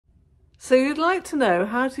So you'd like to know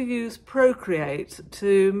how to use Procreate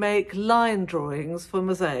to make line drawings for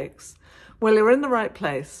mosaics? Well, you're in the right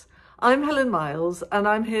place. I'm Helen Miles and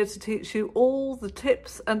I'm here to teach you all the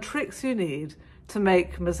tips and tricks you need to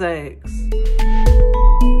make mosaics.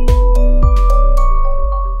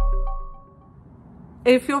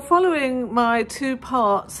 If you're following my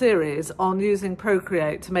two-part series on using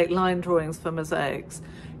Procreate to make line drawings for mosaics,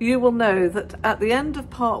 you will know that at the end of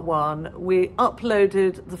part one, we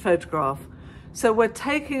uploaded the photograph. So we're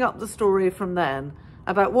taking up the story from then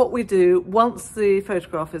about what we do once the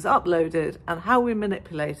photograph is uploaded and how we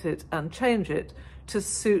manipulate it and change it to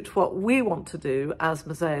suit what we want to do as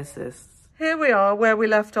mosaicists. Here we are where we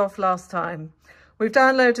left off last time. We've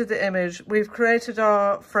downloaded the image, we've created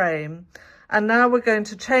our frame, and now we're going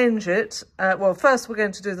to change it. Well, first we're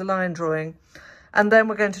going to do the line drawing, and then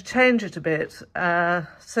we're going to change it a bit.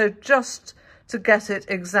 So just to get it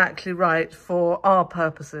exactly right for our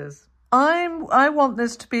purposes. I want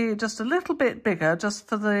this to be just a little bit bigger, just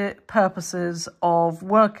for the purposes of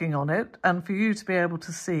working on it and for you to be able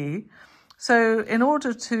to see. So in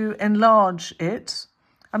order to enlarge it,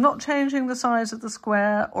 I'm not changing the size of the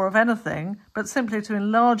square or of anything, but simply to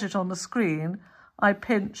enlarge it on the screen, I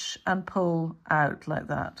pinch and pull out like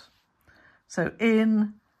that. So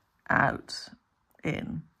in, out,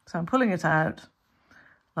 in. So I'm pulling it out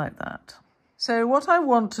like that. So what I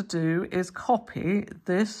want to do is copy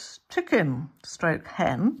this chicken stroke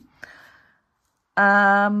hen.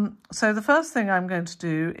 So the first thing I'm going to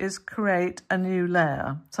do is create a new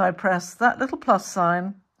layer. So I press that little plus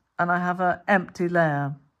sign and I have an empty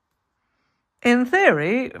layer. In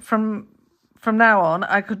theory, from now on,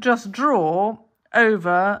 I could just draw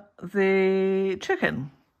over the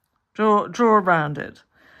chicken, draw around it.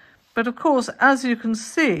 But of course, as you can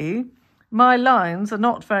see, my lines are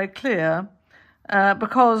not very clear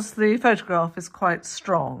because the photograph is quite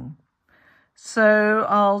strong. So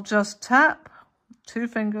I'll just tap two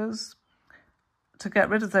fingers to get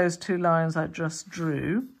rid of those two lines I just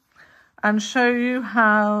drew and show you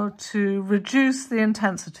how to reduce the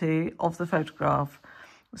intensity of the photograph.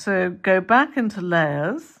 So go back into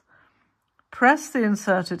layers, press the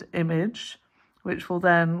inserted image, which will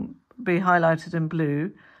then be highlighted in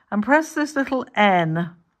blue, and press this little N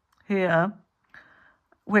here,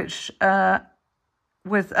 which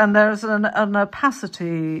and there's an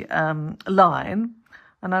opacity line,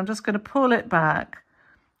 and I'm just going to pull it back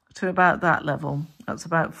to about that level. That's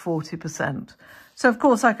about 40%. So of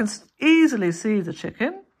course I can easily see the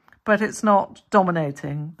chicken, but it's not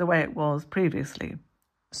dominating the way it was previously.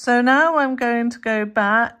 So now I'm going to go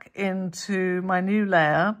back into my new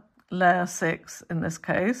layer, layer 6 in this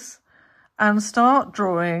case, and start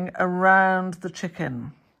drawing around the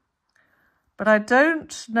chicken. But I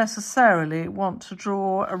don't necessarily want to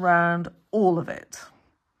draw around all of it.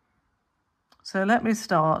 So let me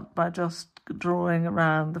start by just drawing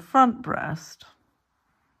around the front breast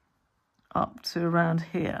up to around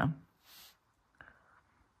here.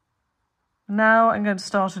 Now I'm going to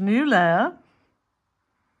start a new layer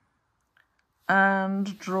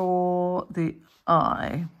and draw the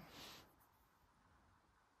eye.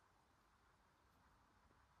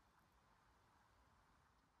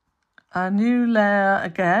 A new layer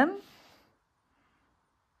again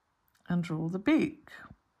and draw the beak.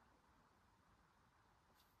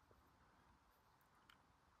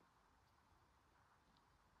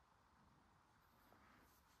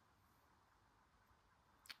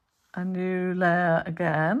 A new layer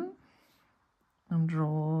again and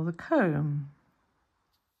draw the comb.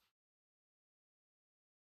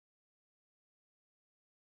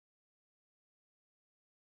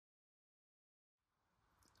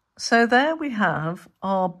 So there we have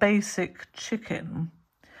our basic chicken.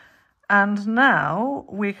 And now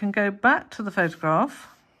we can go back to the photograph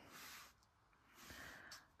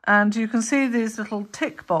and you can see these little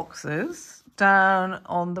tick boxes down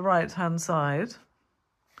on the right-hand side.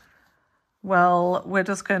 Well, we're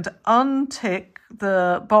just going to untick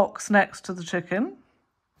the box next to the chicken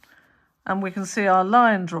and we can see our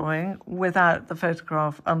line drawing without the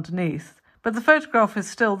photograph underneath. But the photograph is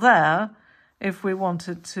still there if we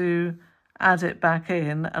wanted to add it back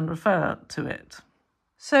in and refer to it.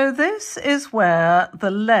 So this is where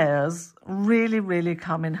the layers really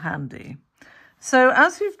come in handy. So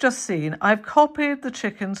as you've just seen, I've copied the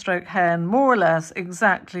chicken stroke hen more or less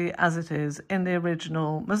exactly as it is in the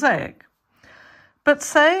original mosaic. But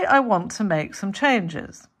say I want to make some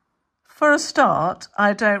changes. For a start,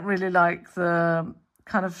 I don't really like the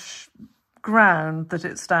kind of ground that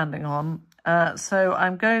it's standing on. So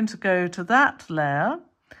I'm going to go to that layer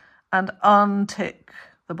and untick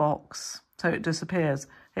the box so it disappears.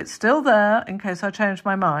 It's still there in case I change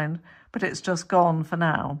my mind, but it's just gone for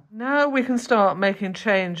now. Now we can start making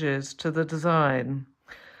changes to the design.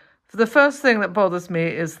 The first thing that bothers me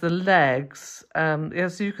is the legs.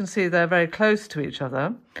 As you can see, they're very close to each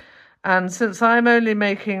other. And since I'm only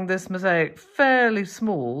making this mosaic fairly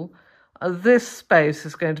small, this space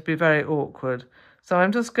is going to be very awkward. So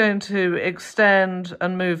I'm just going to extend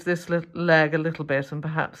and move this leg a little bit, and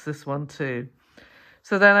perhaps this one too.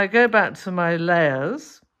 So then I go back to my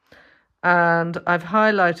layers and I've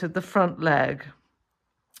highlighted the front leg.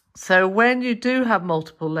 So when you do have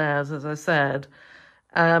multiple layers, as I said,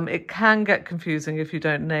 it can get confusing if you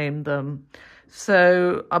don't name them.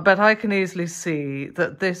 So, but I can easily see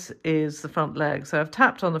that this is the front leg. So I've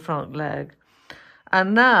tapped on the front leg.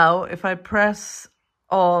 And now if I press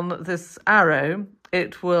on this arrow,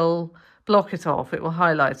 it will block it off. It will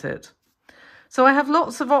highlight it. So I have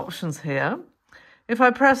lots of options here. If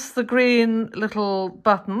I press the green little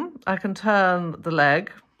button, I can turn the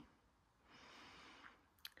leg.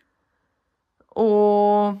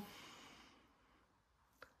 Or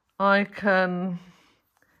I can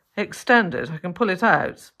extend it. I can pull it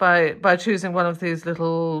out by choosing one of these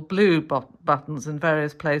little blue buttons in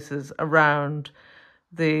various places around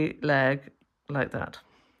the leg, like that.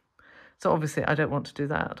 So obviously I don't want to do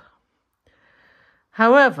that.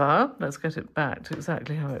 However, let's get it back to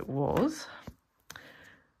exactly how it was.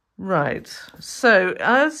 Right, so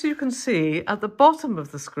as you can see at the bottom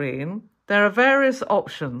of the screen, there are various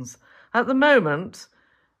options. At the moment,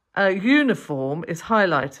 uniform is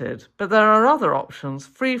highlighted, but there are other options: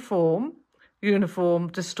 freeform, uniform,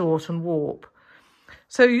 distort and warp.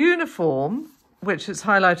 So uniform, which is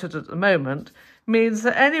highlighted at the moment, means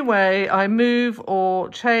that any way I move or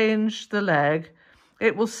change the leg,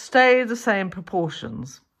 it will stay the same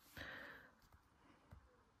proportions.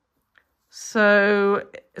 So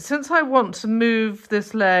since I want to move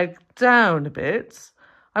this leg down a bit,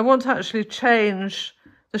 I want to actually change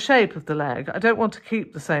the shape of the leg. I don't want to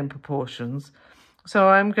keep the same proportions. So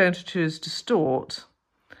I'm going to choose distort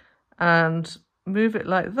and move it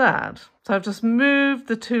like that. So I've just moved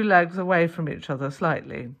the two legs away from each other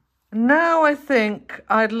slightly. Now I think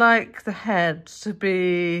I'd like the head to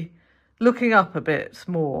be looking up a bit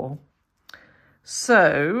more.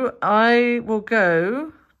 So I will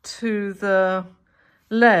go to the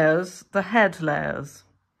layers, the head layers.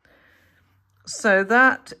 So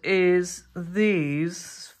that is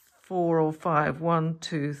these 4 or 5, 1,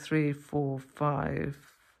 2, 3, 4, 5,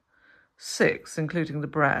 6, including the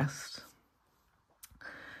breast.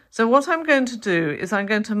 So what I'm going to do is I'm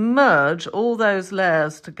going to merge all those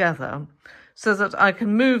layers together so that I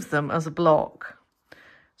can move them as a block.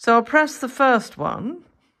 So I'll press the first one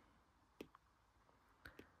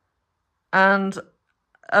and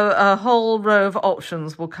a whole row of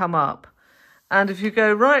options will come up. And if you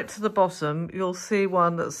go right to the bottom, you'll see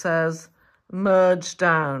one that says merge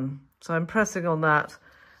down. So I'm pressing on that.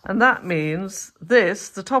 And that means this,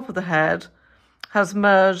 the top of the head, has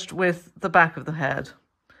merged with the back of the head.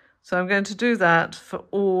 So I'm going to do that for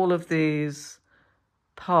all of these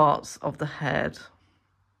parts of the head.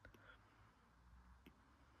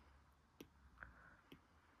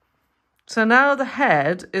 So now the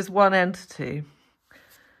head is one entity.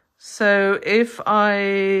 So if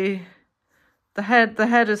the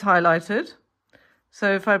head is highlighted.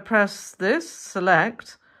 So if I press this,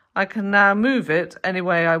 select, I can now move it any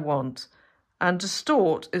way I want. And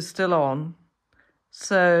distort is still on.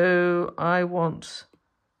 So I want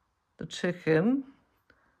the chicken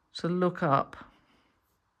to look up.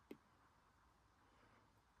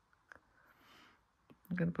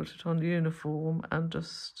 I'm going to put it on uniform and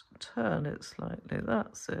just turn it slightly.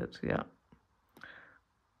 That's it, yeah.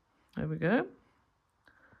 There we go.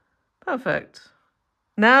 Perfect.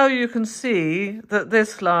 Now you can see that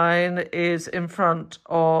this line is in front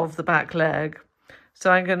of the back leg.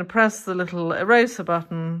 So I'm going to press the little eraser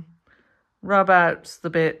button, rub out the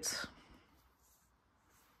bit,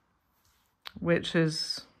 which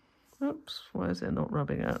is, oops, why is it not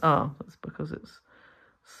rubbing out? Ah, that's because it's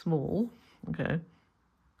small. Okay,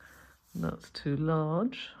 that's too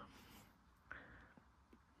large.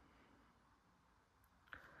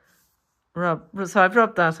 So I've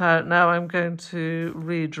rubbed that out. Now I'm going to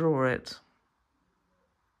redraw it.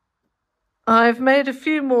 I've made a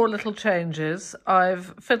few more little changes.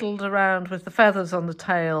 I've fiddled around with the feathers on the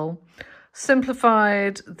tail,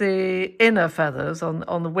 simplified the inner feathers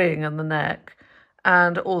on the wing and the neck,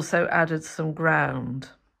 and also added some ground.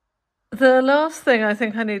 The last thing I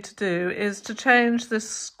think I need to do is to change this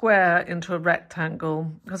square into a rectangle,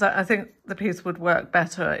 because I think the piece would work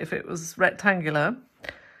better if it was rectangular.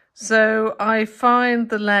 So I find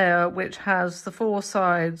the layer which has the four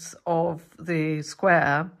sides of the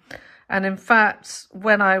square, And in fact,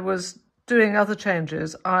 when I was doing other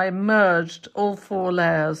changes, I merged all 4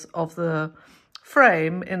 layers of the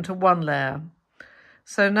frame into one layer.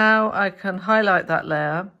 So now I can highlight that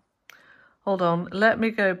layer. Hold on, let me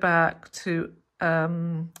go back to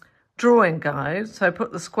drawing guide. So I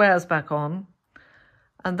put the squares back on,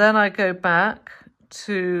 and then I go back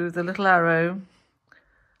to the little arrow,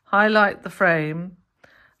 highlight the frame,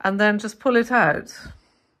 and then just pull it out.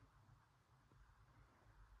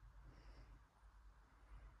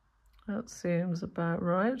 That seems about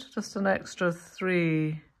right. Just an extra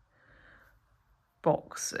 3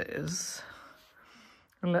 boxes.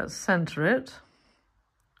 And let's center it.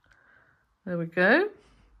 There we go.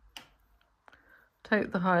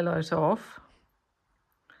 Take the highlight off.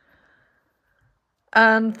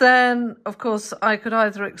 And then, of course, I could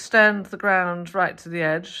either extend the ground right to the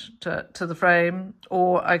edge, to the frame,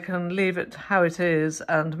 or I can leave it how it is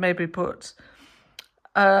and maybe put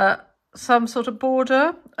some sort of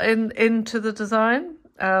border into the design.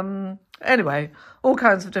 Anyway, all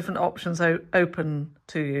kinds of different options open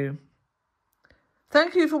to you.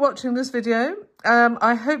 Thank you for watching this video.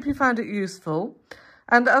 I hope you found it useful.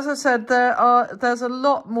 And as I said, there's a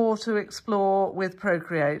lot more to explore with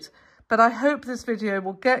Procreate, but I hope this video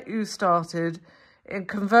will get you started in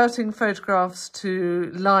converting photographs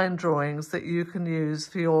to line drawings that you can use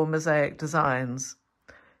for your mosaic designs.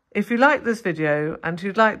 If you like this video and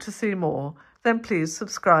you'd like to see more, then please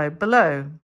subscribe below.